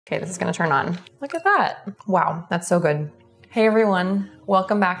Okay, this is gonna turn on. Look at that. Wow, that's so good. Hey everyone,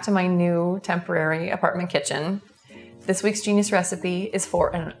 welcome back to my new temporary apartment kitchen. This week's genius recipe is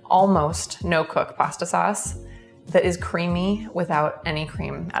for an almost no-cook pasta sauce that is creamy without any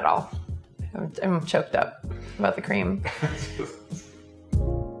cream at all. I'm choked up about the cream.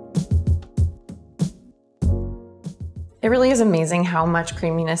 It really is amazing how much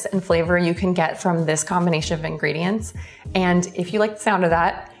creaminess and flavor you can get from this combination of ingredients. And if you like the sound of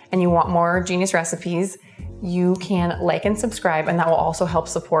that and you want more genius recipes, you can like and subscribe, and that will also help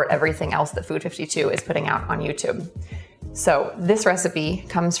support everything else that Food 52 is putting out on YouTube. So this recipe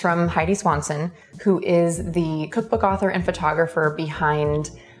comes from Heidi Swanson, who is the cookbook author and photographer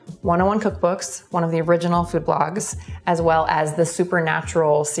behind 101 Cookbooks, one of the original food blogs, as well as the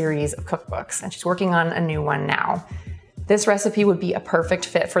Supernatural series of cookbooks. And she's working on a new one now. This recipe would be a perfect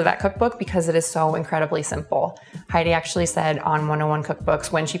fit for that cookbook because it is so incredibly simple. Heidi actually said on 101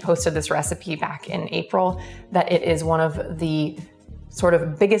 Cookbooks when she posted this recipe back in April that it is one of the sort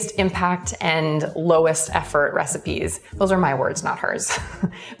of biggest impact and lowest effort recipes. Those are my words, not hers.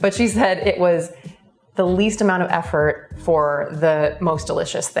 But she said it was the least amount of effort for the most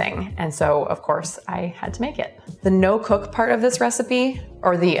delicious thing. And so, of course, I had to make it. The no-cook part of this recipe,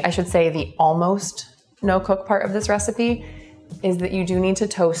 or I should say the almost no-cook part of this recipe, is that you do need to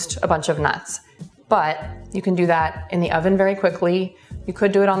toast a bunch of nuts. But you can do that in the oven very quickly. You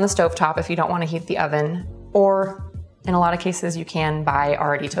could do it on the stovetop if you don't want to heat the oven, or in a lot of cases you can buy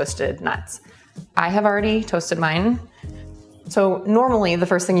already toasted nuts. I have already toasted mine. So normally the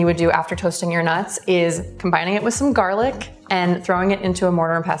first thing you would do after toasting your nuts is combining it with some garlic and throwing it into a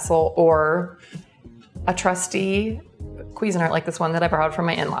mortar and pestle or a trusty Cuisinart like this one that I borrowed from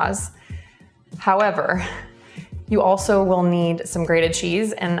my in-laws. However, you also will need some grated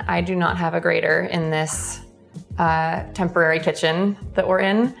cheese, and I do not have a grater in this temporary kitchen that we're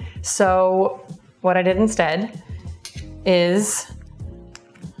in. So what I did instead is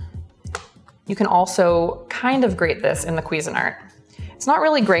you can also kind of grate this in the Cuisinart. It's not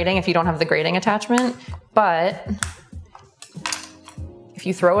really grating if you don't have the grating attachment, but if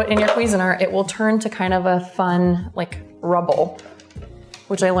you throw it in your Cuisinart, it will turn to kind of a fun, like, rubble,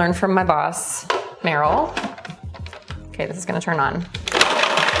 which I learned from my boss, Meryl. Okay, this is gonna turn on.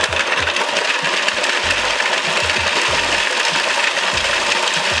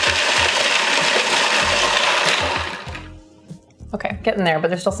 Okay, getting there, but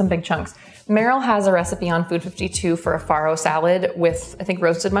there's still some big chunks. Meryl has a recipe on Food 52 for a farro salad with, I think,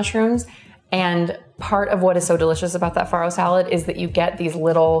 roasted mushrooms. And part of what is so delicious about that farro salad is that you get these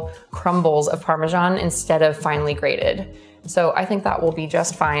little crumbles of Parmesan instead of finely grated. So I think that will be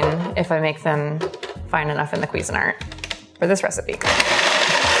just fine if I make them fine enough in the Cuisinart for this recipe.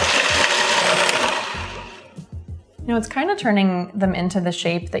 You know, it's kind of turning them into the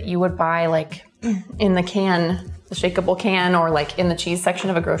shape that you would buy like in the can, the shakeable can, or like in the cheese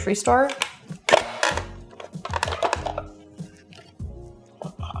section of a grocery store.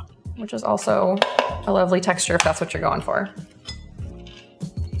 Which is also a lovely texture if that's what you're going for.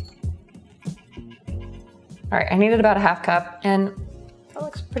 All right, I needed about a half cup, and that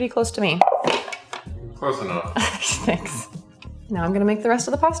looks pretty close to me. Close enough. Thanks. Now I'm gonna make the rest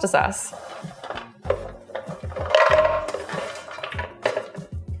of the pasta sauce.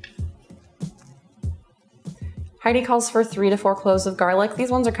 Heidi calls for 3 to 4 cloves of garlic. These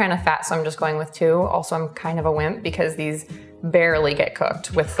ones are kind of fat, so I'm just going with 2. Also, I'm kind of a wimp because these barely get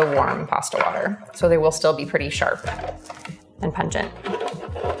cooked with the warm pasta water. So they will still be pretty sharp and pungent.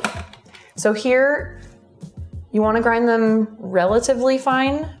 So here, you want to grind them relatively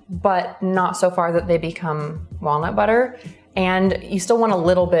fine, but not so far that they become walnut butter. And you still want a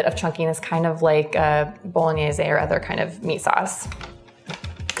little bit of chunkiness, kind of like a bolognese or other kind of meat sauce.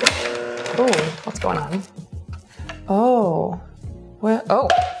 Ooh, what's going on? Oh, what? Oh.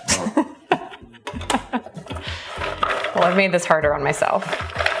 Well, I've made this harder on myself.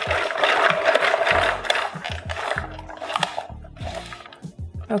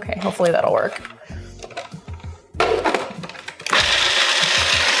 Okay, hopefully that'll work.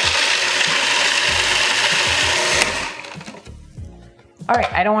 All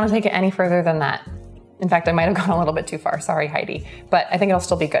right, I don't want to take it any further than that. In fact, I might have gone a little bit too far. Sorry, Heidi, but I think it'll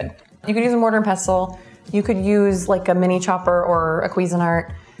still be good. You could use a mortar and pestle. You could use like a mini chopper or a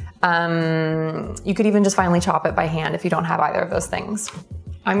Cuisinart. You could even just finely chop it by hand if you don't have either of those things.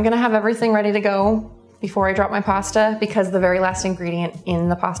 I'm gonna have everything ready to go before I drop my pasta because the very last ingredient in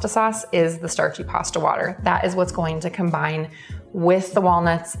the pasta sauce is the starchy pasta water. That is what's going to combine with the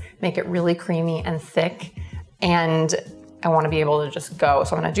walnuts, make it really creamy and thick. And I wanna be able to just go.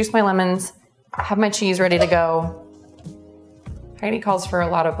 So I'm gonna juice my lemons, have my cheese ready to go, Heidi calls for a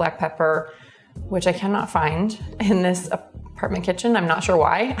lot of black pepper, which I cannot find in this apartment kitchen. I'm not sure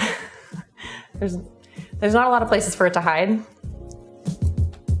why. There's not a lot of places for it to hide.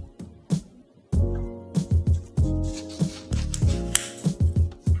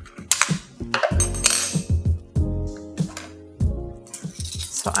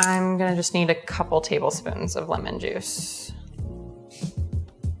 So I'm gonna just need a couple tablespoons of lemon juice.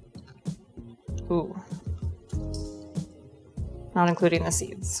 Ooh. Not including the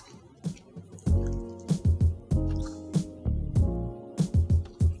seeds.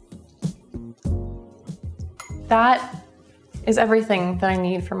 That is everything that I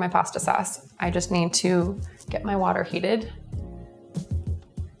need for my pasta sauce. I just need to get my water heated.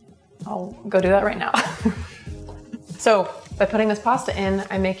 I'll go do that right now. So by putting this pasta in,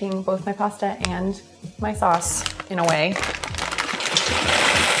 I'm making both my pasta and my sauce in a way.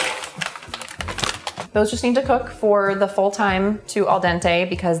 Those just need to cook for the full time to al dente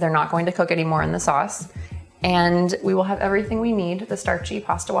because they're not going to cook anymore in the sauce. And we will have everything we need, the starchy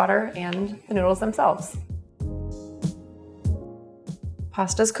pasta water and the noodles themselves.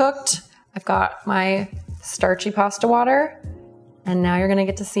 Pasta's cooked. I've got my starchy pasta water, and now you're gonna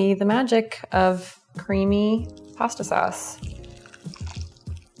get to see the magic of creamy pasta sauce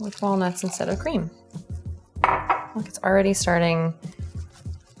with walnuts instead of cream. Look, it's already starting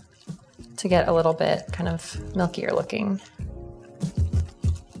to get a little bit kind of milkier looking.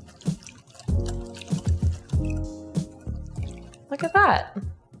 Look at that.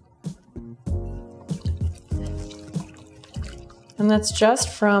 And that's just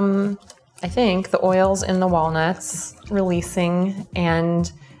from, I think, the oils in the walnuts releasing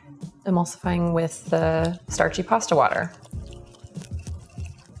and emulsifying with the starchy pasta water.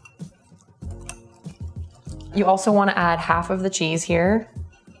 You also want to add half of the cheese here.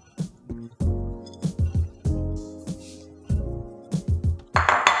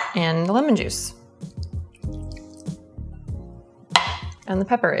 And the lemon juice. And the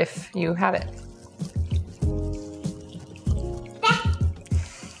pepper if you have it.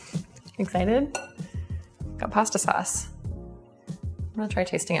 Excited? Got pasta sauce. I'm gonna try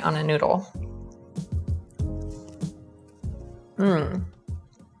tasting it on a noodle.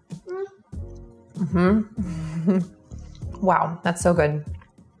 Wow, that's so good.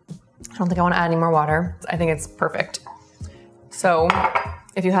 I don't think I want to add any more water. I think it's perfect. So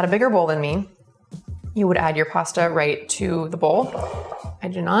if you had a bigger bowl than me, you would add your pasta right to the bowl. I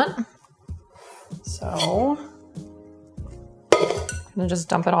do not. So I'm gonna just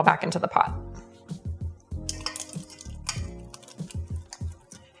dump it all back into the pot.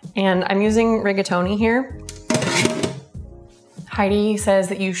 And I'm using rigatoni here. Heidi says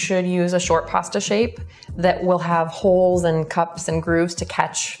that you should use a short pasta shape that will have holes and cups and grooves to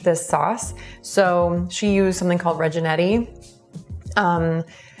catch this sauce. So she used something called reginetti,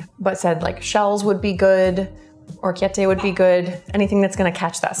 but said like shells would be good, orecchiette would be good, anything that's gonna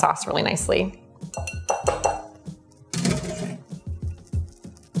catch that sauce really nicely.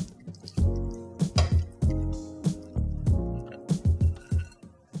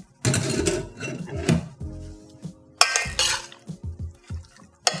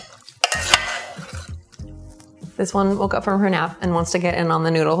 This one woke up from her nap and wants to get in on the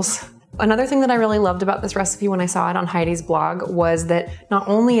noodles. Another thing that I really loved about this recipe when I saw it on Heidi's blog was that not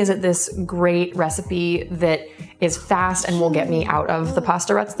only is it this great recipe that is fast and will get me out of the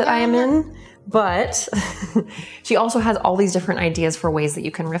pasta ruts that I am in, but she also has all these different ideas for ways that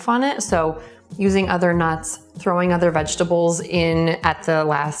you can riff on it. So using other nuts, throwing other vegetables in at the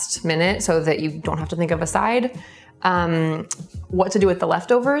last minute so that you don't have to think of a side. What to do with the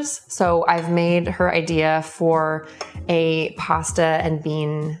leftovers. So I've made her idea for a pasta and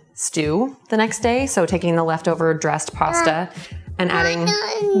bean stew the next day. So taking the leftover dressed pasta and adding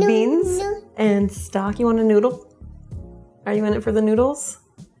beans and stock. You want a noodle? Are you in it for the noodles?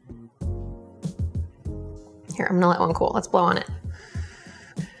 Here, I'm gonna let one cool. Let's blow on it.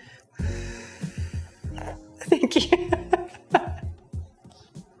 Thank you.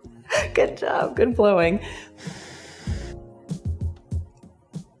 Good job, good blowing.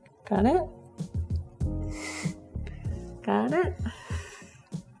 Got it? Got it?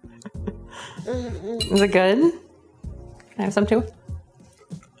 Is it good? Can I have some too?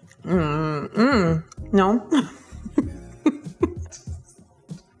 No.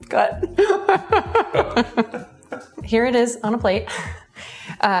 Good. Here it is on a plate.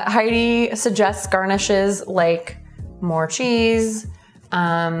 Heidi suggests garnishes like more cheese,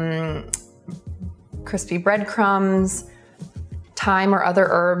 crispy breadcrumbs, thyme or other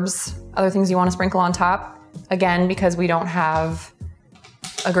herbs, other things you want to sprinkle on top. Again, because we don't have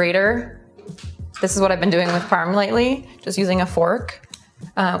a grater, This is what I've been doing with parm lately, just using a fork,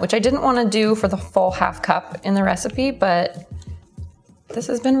 which I didn't want to do for the full half cup in the recipe, but this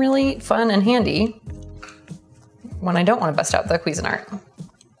has been really fun and handy when I don't want to bust out the Cuisinart.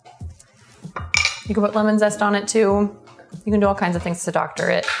 You can put lemon zest on it too. You can do all kinds of things to doctor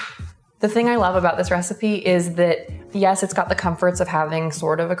it. The thing I love about this recipe is that, yes, it's got the comforts of having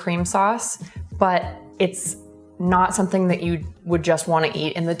sort of a cream sauce, but it's not something that you would just want to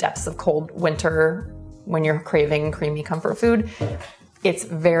eat in the depths of cold winter when you're craving creamy comfort food. It's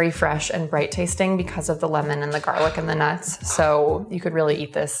very fresh and bright tasting because of the lemon and the garlic and the nuts. So you could really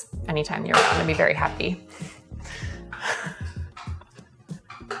eat this anytime you're around and be very happy.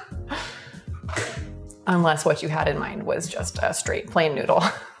 Unless what you had in mind was just a straight plain noodle.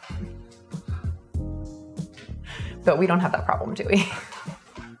 But we don't have that problem, do we?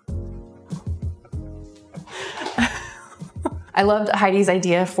 I loved Heidi's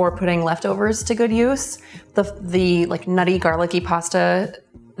idea for putting leftovers to good use. The like nutty garlicky pasta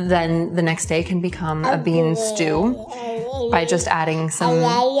then the next day can become a bean stew by just adding some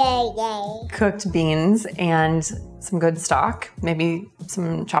cooked beans and some good stock, maybe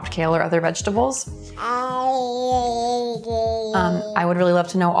some chopped kale or other vegetables. I would really love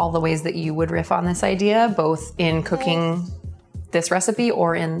to know all the ways that you would riff on this idea, both in cooking this recipe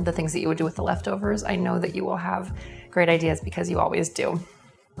or in the things that you would do with the leftovers. I know that you will have great ideas because you always do.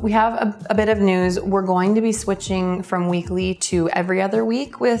 We have a bit of news. We're going to be switching from weekly to every other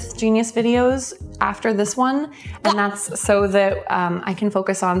week with Genius videos after this one. And that's so that I can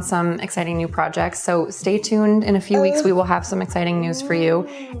focus on some exciting new projects. So stay tuned. In a few weeks, we will have some exciting news for you.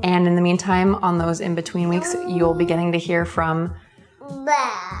 And in the meantime, on those in-between weeks, you'll be getting to hear from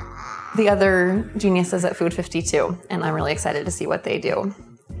the other geniuses at Food 52. And I'm really excited to see what they do.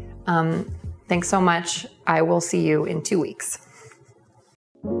 Thanks so much. I will see you in 2 weeks.